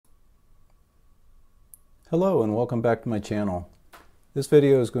Hello and welcome back to my channel. This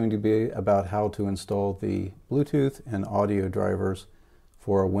video is going to be about how to install the Bluetooth and audio drivers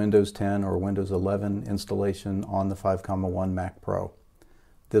for a Windows 10 or Windows 11 installation on the 5.1 Mac Pro.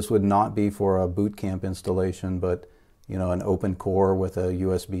 This would not be for a boot camp installation, but an open core with a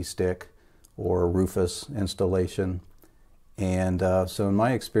USB stick or a Rufus installation. And so in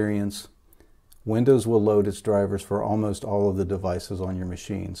my experience, Windows will load its drivers for almost all of the devices on your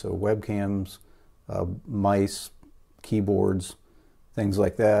machine. So webcams, mice, keyboards, things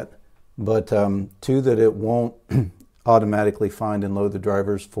like that. But two that it won't automatically find and load the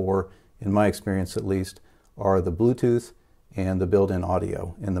drivers for, in my experience at least, are the Bluetooth and the built-in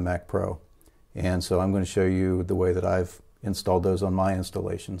audio in the Mac Pro. And so I'm going to show you the way that I've installed those on my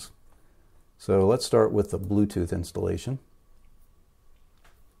installations. So let's start with the Bluetooth installation.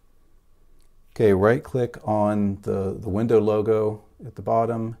 Okay, right-click on the window logo at the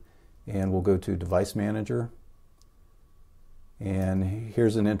bottom, and we'll go to Device Manager. And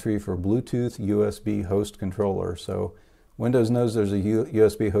here's an entry for Bluetooth USB host controller. So Windows knows there's a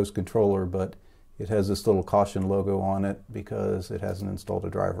USB host controller, but it has this little caution logo on it because it hasn't installed a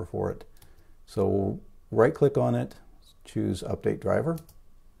driver for it. So we'll right-click on it, choose Update Driver.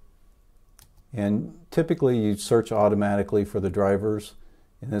 And typically you search automatically for the drivers.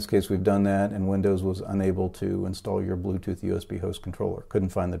 In this case, we've done that, and Windows was unable to install your Bluetooth USB host controller. Couldn't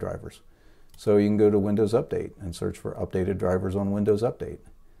find the drivers. So you can go to Windows Update and search for updated drivers on Windows Update.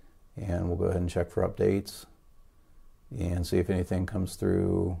 And we'll go ahead and check for updates and see if anything comes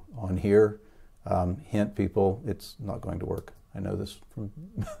through on here. Hint, people, it's not going to work. I know this from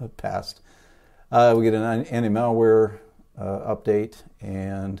the past. We get an anti-malware update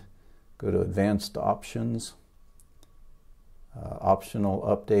and go to Advanced Options. Optional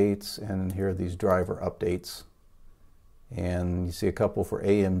updates, and here are these driver updates, and you see a couple for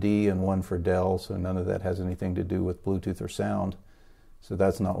AMD and one for Dell, so none of that has anything to do with Bluetooth or sound, so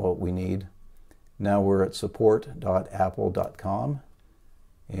that's not what we need. Now we're at support.apple.com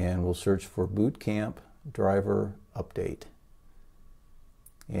and we'll search for Boot Camp driver update,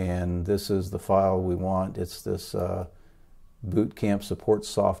 and this is the file we want. It's this Boot Camp support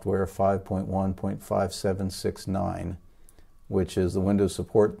software 5.1.5769, which is the Windows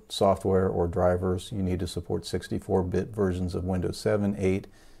support software or drivers. You need to support 64-bit versions of Windows 7, 8,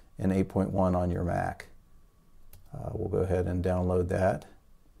 and 8.1 on your Mac. We'll go ahead and download that.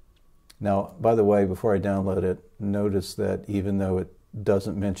 Now, by the way, before I download it, notice that even though it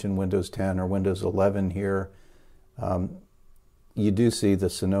doesn't mention Windows 10 or Windows 11 here, you do see the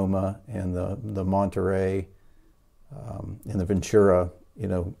Sonoma and the Monterey and the Ventura,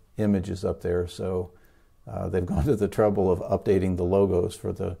 images up there. So they've gone to the trouble of updating the logos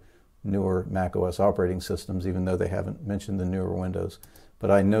for the newer macOS operating systems, even though they haven't mentioned the newer Windows.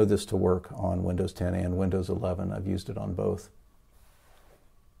 But I know this to work on Windows 10 and Windows 11. I've used it on both.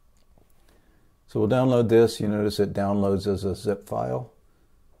 So we'll download this. You notice it downloads as a zip file.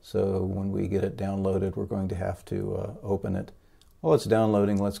 So when we get it downloaded, we're going to have to open it. While it's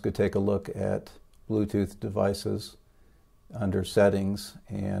downloading, let's go take a look at Bluetooth devices under Settings,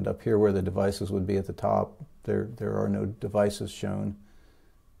 and up here where the devices would be at the top, there are no devices shown.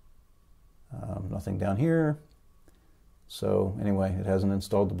 Nothing down here. So anyway, it hasn't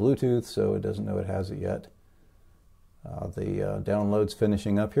installed the Bluetooth, so it doesn't know it has it yet. The download's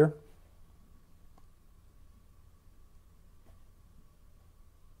finishing up here.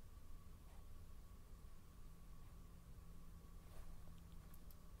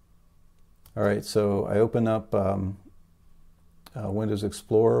 All right, so I open up Windows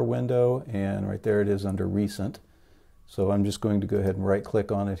Explorer window, and right there it is under Recent. So I'm just going to go ahead and right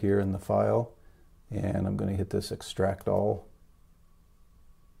click on it here in the file, and I'm going to hit this Extract All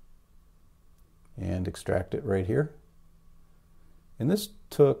and extract it right here. And this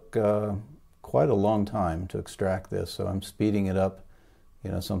took quite a long time to extract this, so I'm speeding it up,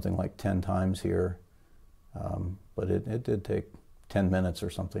 something like 10 times here, but it did take 10 minutes or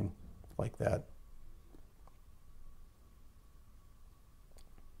something like that.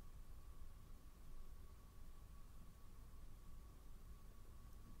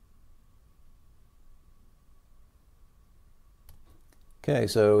 Okay,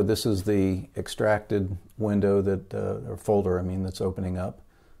 so this is the extracted window that, or folder, that's opening up,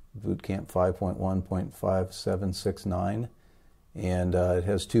 Boot Camp 5.1.5769, and it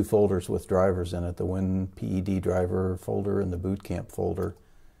has two folders with drivers in it, the WinPED driver folder and the Boot Camp folder.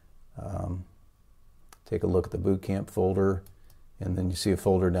 Take a look at the Boot Camp folder, and then you see a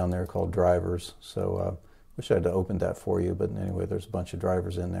folder down there called Drivers. So wish I had opened that for you, but anyway, there's a bunch of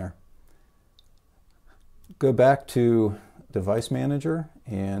drivers in there. Go back to Device Manager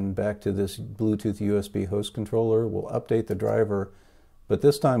and back to this Bluetooth USB host controller. We'll update the driver, but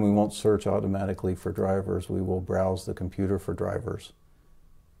this time we won't search automatically for drivers. We will browse the computer for drivers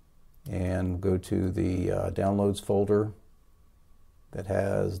and go to the downloads folder that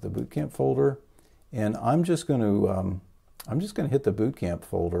has the Boot Camp folder, and I'm just going to hit the Boot Camp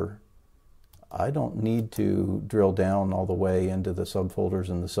folder. I don't need to drill down all the way into the subfolders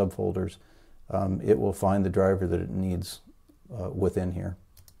and the subfolders. It will find the driver that it needs within here.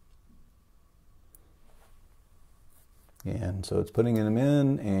 And so it's putting them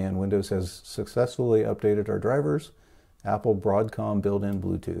in, and Windows has successfully updated our drivers. Apple Broadcom built-in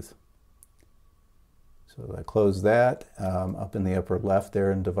Bluetooth. So I close that. Up in the upper left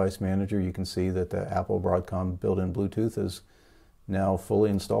there in Device Manager, you can see that the Apple Broadcom built-in Bluetooth is now fully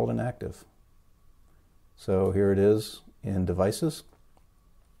installed and active. So here it is in Devices,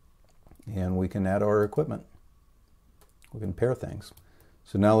 and we can add our equipment. We can pair things.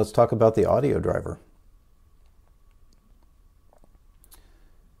 So now let's talk about the audio driver.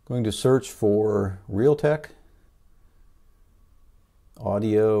 Going to search for Realtek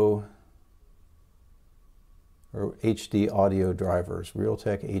audio or HD audio drivers,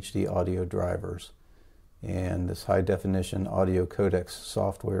 Realtek HD audio drivers. And this high definition audio codecs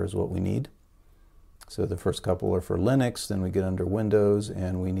software is what we need. So the first couple are for Linux, then we get under Windows,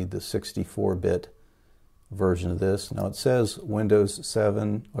 and we need the 64-bit version of this. Now it says Windows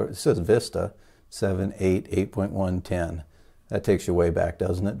 7, or it says Vista 7, 8, 8.1, 10. That takes you way back,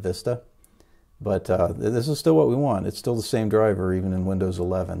 doesn't it, Vista? But this is still what we want. It's still the same driver even in Windows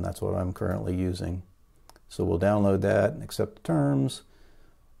 11. That's what I'm currently using. So we'll download that and accept the terms.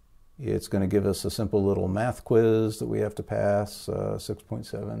 It's going to give us a simple little math quiz that we have to pass.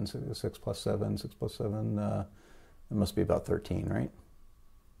 6.7, 6 plus 7, 6 plus 7. It must be about 13, right?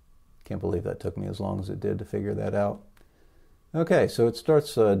 Can't believe that took me as long as it did to figure that out. Okay, so it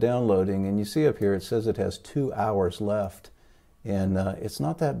starts downloading, and you see up here it says it has 2 hours left. And it's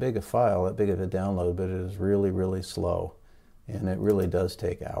not that big a file, that big of a download, but it is really, really slow. And it really does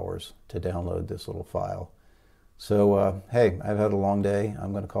take hours to download this little file. So, hey, I've had a long day.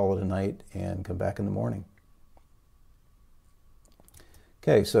 I'm going to call it a night and come back in the morning.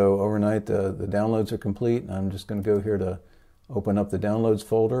 Okay, so overnight the downloads are complete. I'm just going to go here to open up the downloads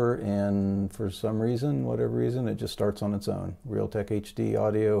folder, and for some reason, whatever reason, it just starts on its own. Realtek HD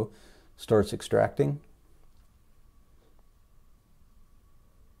audio starts extracting.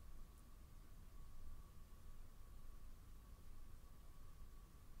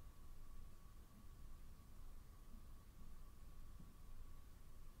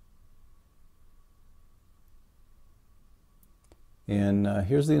 And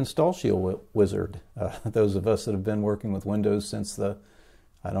here's the Install Shield wizard. Those of us that have been working with Windows since the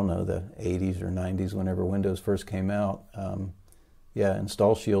 80s or 90s, whenever Windows first came out, yeah,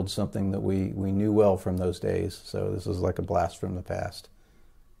 Install Shield's something that we knew well from those days. So this is like a blast from the past.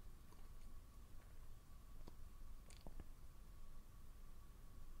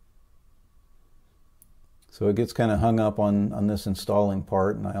 So it gets kind of hung up on this installing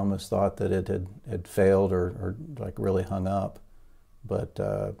part, and I almost thought that it had failed or like really hung up. But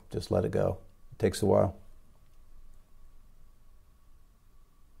just let it go. It takes a while.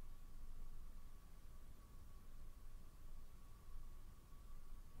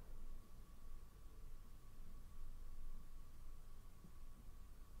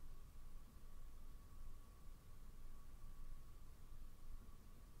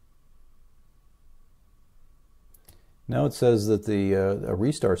 Now it says that a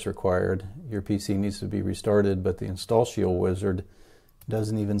restart's required. Your PC needs to be restarted, but the Install Shield wizard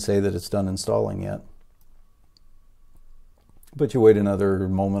doesn't even say that it's done installing yet. But you wait another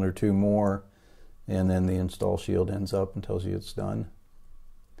moment or two more, and then the Install Shield ends up and tells you it's done.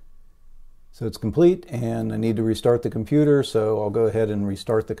 So it's complete, and I need to restart the computer, so I'll go ahead and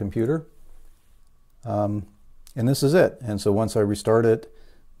restart the computer. And this is it. And so once I restart it,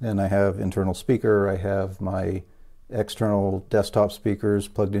 then I have internal speaker, I have my external desktop speakers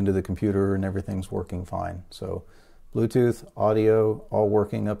plugged into the computer, and everything's working fine. So Bluetooth, audio, all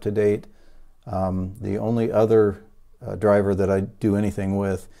working up to date. The only other driver that I do anything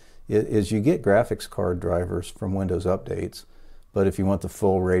with is you get graphics card drivers from Windows updates, but if you want the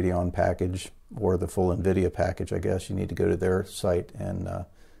full Radeon package or the full NVIDIA package, I guess you need to go to their site and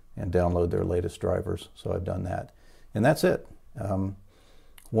download their latest drivers. So I've done that, and that's it.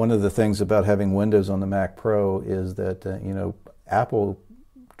 One of the things about having Windows on the Mac Pro is that Apple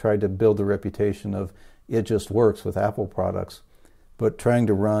tried to build the reputation of it just works with Apple products, but trying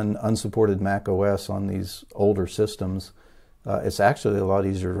to run unsupported Mac OS on these older systems, it's actually a lot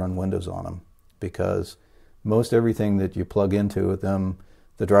easier to run Windows on them, because most everything that you plug into them,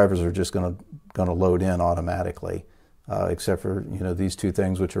 the drivers are just going to load in automatically, except for these two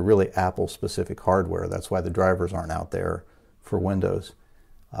things, which are really Apple specific hardware. That's why the drivers aren't out there for Windows.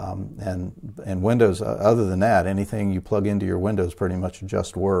 And Windows, other than that, anything you plug into your Windows pretty much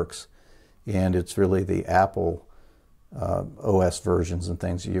just works. And it's really the Apple OS versions and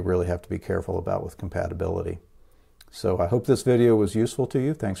things you really have to be careful about with compatibility. So I hope this video was useful to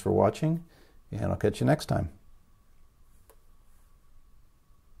you. Thanks for watching, and I'll catch you next time.